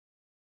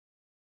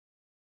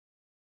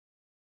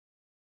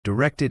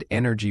Directed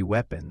energy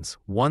weapons,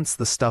 once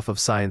the stuff of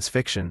science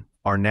fiction,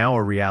 are now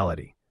a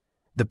reality.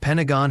 The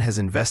Pentagon has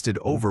invested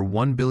over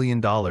 $1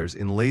 billion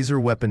in laser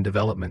weapon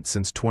development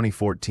since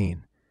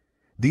 2014.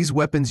 These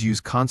weapons use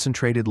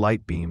concentrated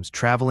light beams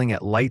traveling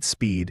at light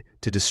speed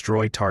to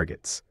destroy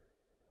targets.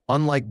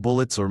 Unlike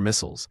bullets or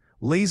missiles,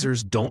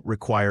 lasers don't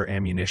require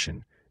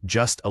ammunition,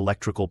 just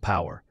electrical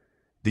power.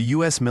 The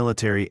U.S.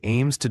 military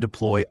aims to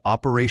deploy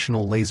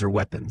operational laser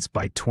weapons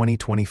by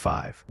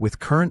 2025, with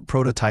current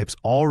prototypes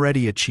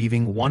already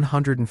achieving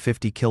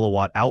 150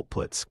 kilowatt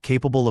outputs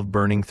capable of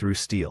burning through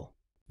steel.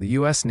 The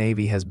U.S.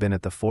 Navy has been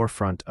at the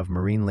forefront of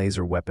marine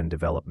laser weapon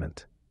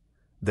development.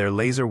 Their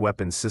laser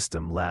weapon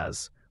system,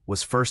 LAS,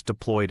 was first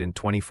deployed in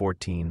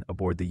 2014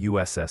 aboard the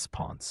USS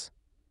Ponce.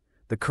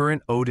 The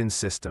current Odin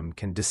system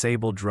can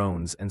disable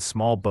drones and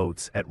small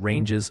boats at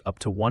ranges up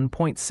to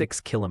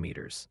 1.6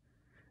 kilometers.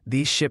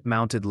 These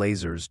ship-mounted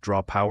lasers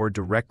draw power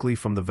directly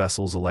from the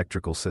vessel's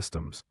electrical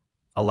systems,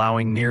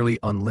 allowing nearly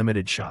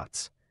unlimited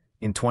shots.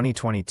 In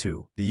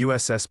 2022, the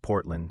USS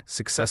Portland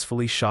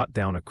successfully shot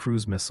down a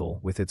cruise missile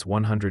with its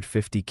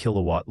 150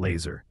 kilowatt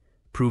laser,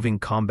 proving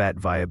combat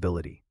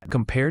viability.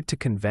 Compared to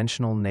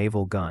conventional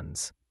naval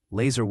guns,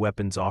 laser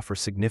weapons offer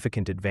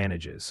significant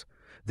advantages.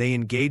 They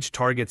engage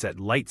targets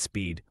at light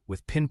speed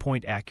with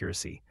pinpoint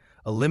accuracy,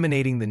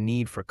 eliminating the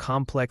need for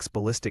complex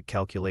ballistic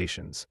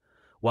calculations.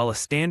 While a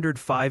standard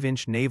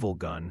 5-inch naval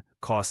gun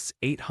costs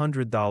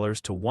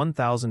 $800 to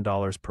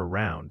 $1,000 per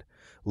round,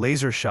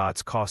 laser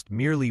shots cost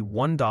merely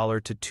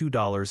 $1 to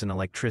 $2 in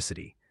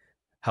electricity.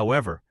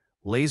 However,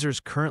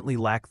 lasers currently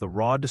lack the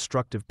raw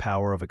destructive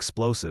power of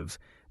explosives,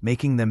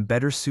 making them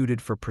better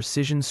suited for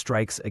precision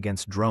strikes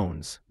against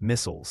drones,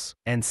 missiles,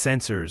 and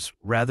sensors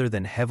rather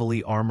than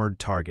heavily armored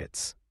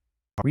targets.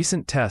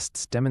 Recent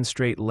tests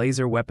demonstrate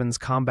laser weapons'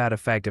 combat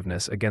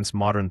effectiveness against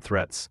modern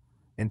threats.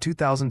 In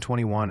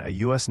 2021, a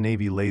U.S.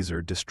 Navy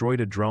laser destroyed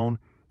a drone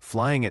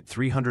flying at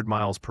 300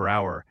 miles per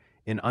hour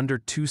in under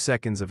 2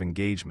 seconds of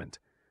engagement.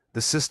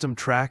 The system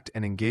tracked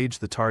and engaged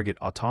the target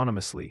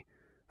autonomously.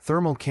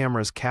 Thermal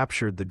cameras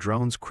captured the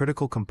drone's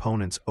critical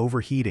components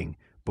overheating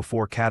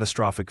before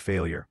catastrophic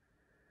failure.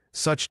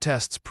 Such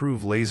tests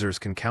prove lasers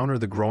can counter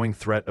the growing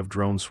threat of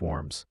drone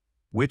swarms,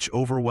 which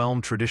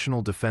overwhelm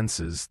traditional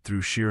defenses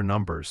through sheer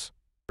numbers.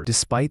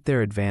 Despite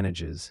their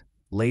advantages,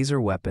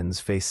 laser weapons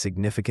face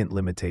significant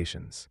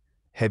limitations.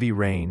 Heavy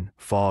rain,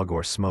 fog,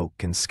 or smoke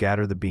can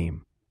scatter the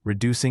beam,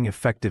 reducing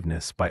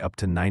effectiveness by up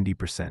to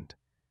 90%.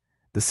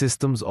 The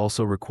systems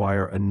also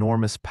require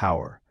enormous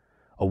power.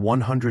 A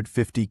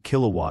 150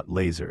 kilowatt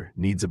laser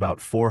needs about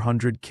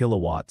 400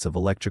 kilowatts of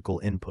electrical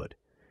input,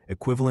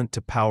 equivalent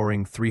to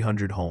powering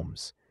 300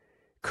 homes.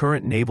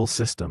 Current naval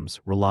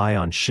systems rely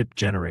on ship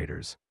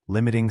generators,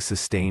 limiting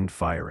sustained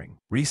firing.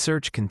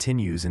 Research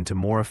continues into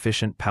more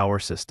efficient power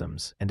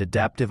systems and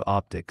adaptive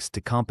optics to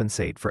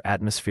compensate for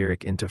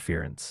atmospheric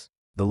interference.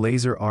 The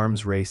laser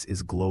arms race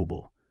is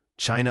global.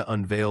 China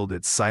unveiled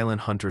its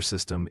Silent Hunter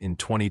system in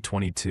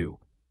 2022,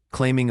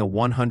 claiming a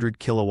 100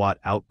 kilowatt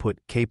output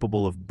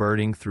capable of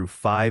burning through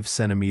 5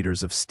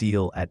 centimeters of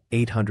steel at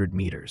 800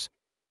 meters.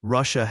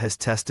 Russia has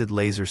tested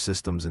laser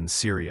systems in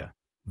Syria,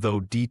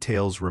 though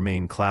details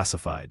remain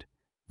classified.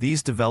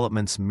 These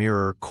developments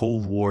mirror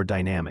Cold War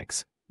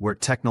dynamics, where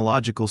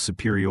technological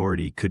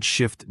superiority could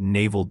shift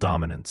naval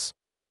dominance.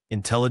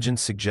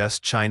 Intelligence suggests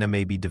China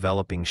may be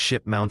developing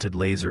ship-mounted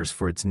lasers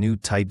for its new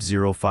Type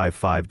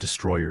 055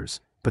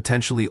 destroyers,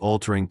 potentially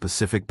altering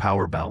Pacific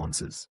power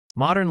balances.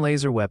 Modern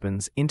laser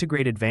weapons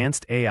integrate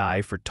advanced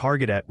AI for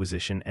target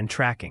acquisition and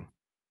tracking.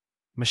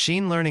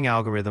 Machine learning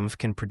algorithms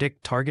can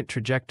predict target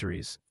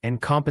trajectories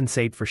and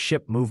compensate for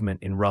ship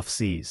movement in rough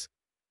seas.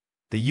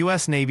 The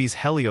U.S. Navy's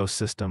Helios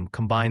system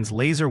combines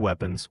laser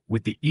weapons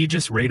with the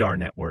Aegis radar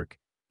network,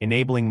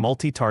 enabling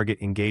multi-target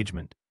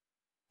engagement.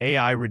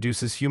 AI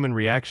reduces human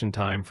reaction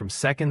time from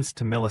seconds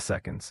to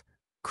milliseconds,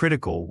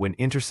 critical when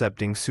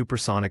intercepting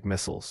supersonic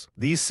missiles.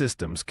 These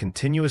systems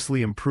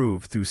continuously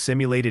improve through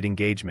simulated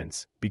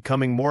engagements,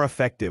 becoming more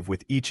effective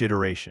with each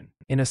iteration.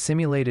 In a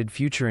simulated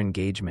future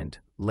engagement,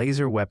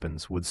 laser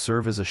weapons would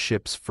serve as a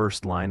ship's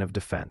first line of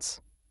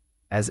defense.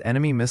 As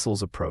enemy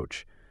missiles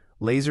approach,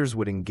 lasers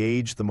would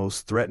engage the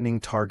most threatening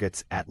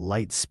targets at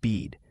light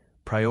speed,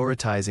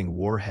 prioritizing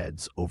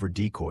warheads over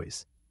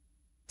decoys.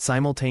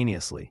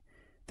 Simultaneously,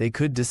 they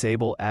could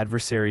disable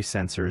adversary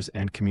sensors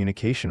and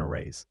communication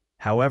arrays.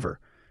 However,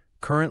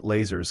 current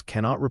lasers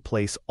cannot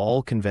replace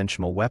all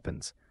conventional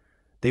weapons.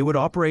 They would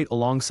operate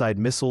alongside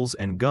missiles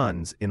and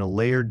guns in a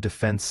layered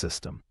defense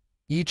system,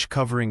 each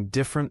covering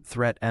different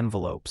threat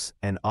envelopes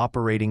and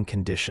operating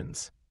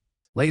conditions.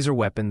 Laser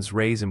weapons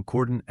raise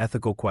important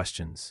ethical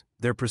questions.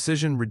 Their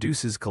precision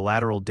reduces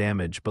collateral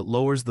damage but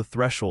lowers the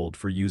threshold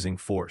for using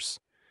force.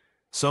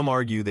 Some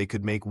argue they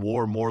could make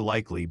war more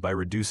likely by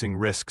reducing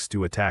risks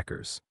to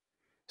attackers.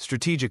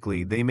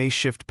 Strategically, they may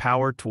shift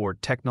power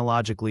toward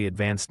technologically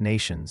advanced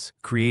nations,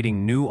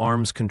 creating new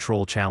arms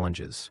control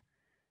challenges.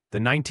 The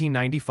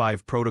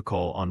 1995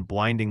 Protocol on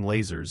Blinding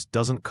Lasers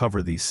doesn't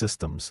cover these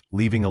systems,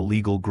 leaving a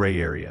legal gray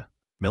area.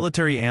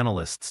 Military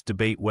analysts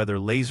debate whether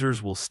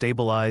lasers will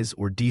stabilize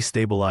or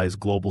destabilize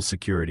global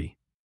security.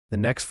 The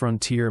next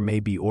frontier may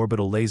be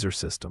orbital laser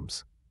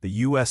systems. The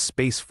U.S.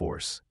 Space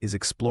Force is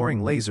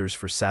exploring lasers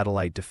for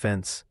satellite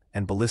defense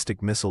and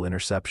ballistic missile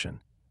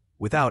interception.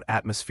 Without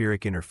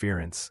atmospheric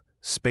interference,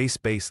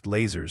 space-based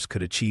lasers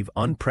could achieve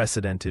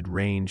unprecedented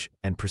range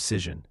and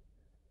precision.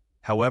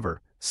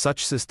 However,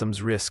 such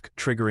systems risk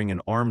triggering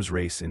an arms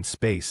race in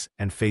space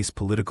and face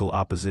political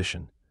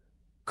opposition.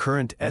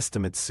 Current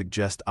estimates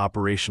suggest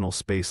operational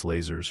space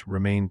lasers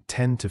remain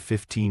 10 to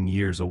 15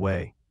 years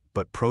away,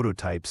 but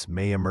prototypes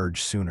may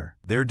emerge sooner.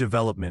 Their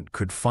development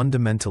could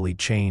fundamentally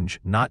change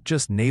not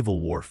just naval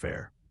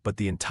warfare, but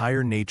the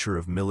entire nature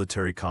of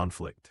military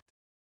conflict.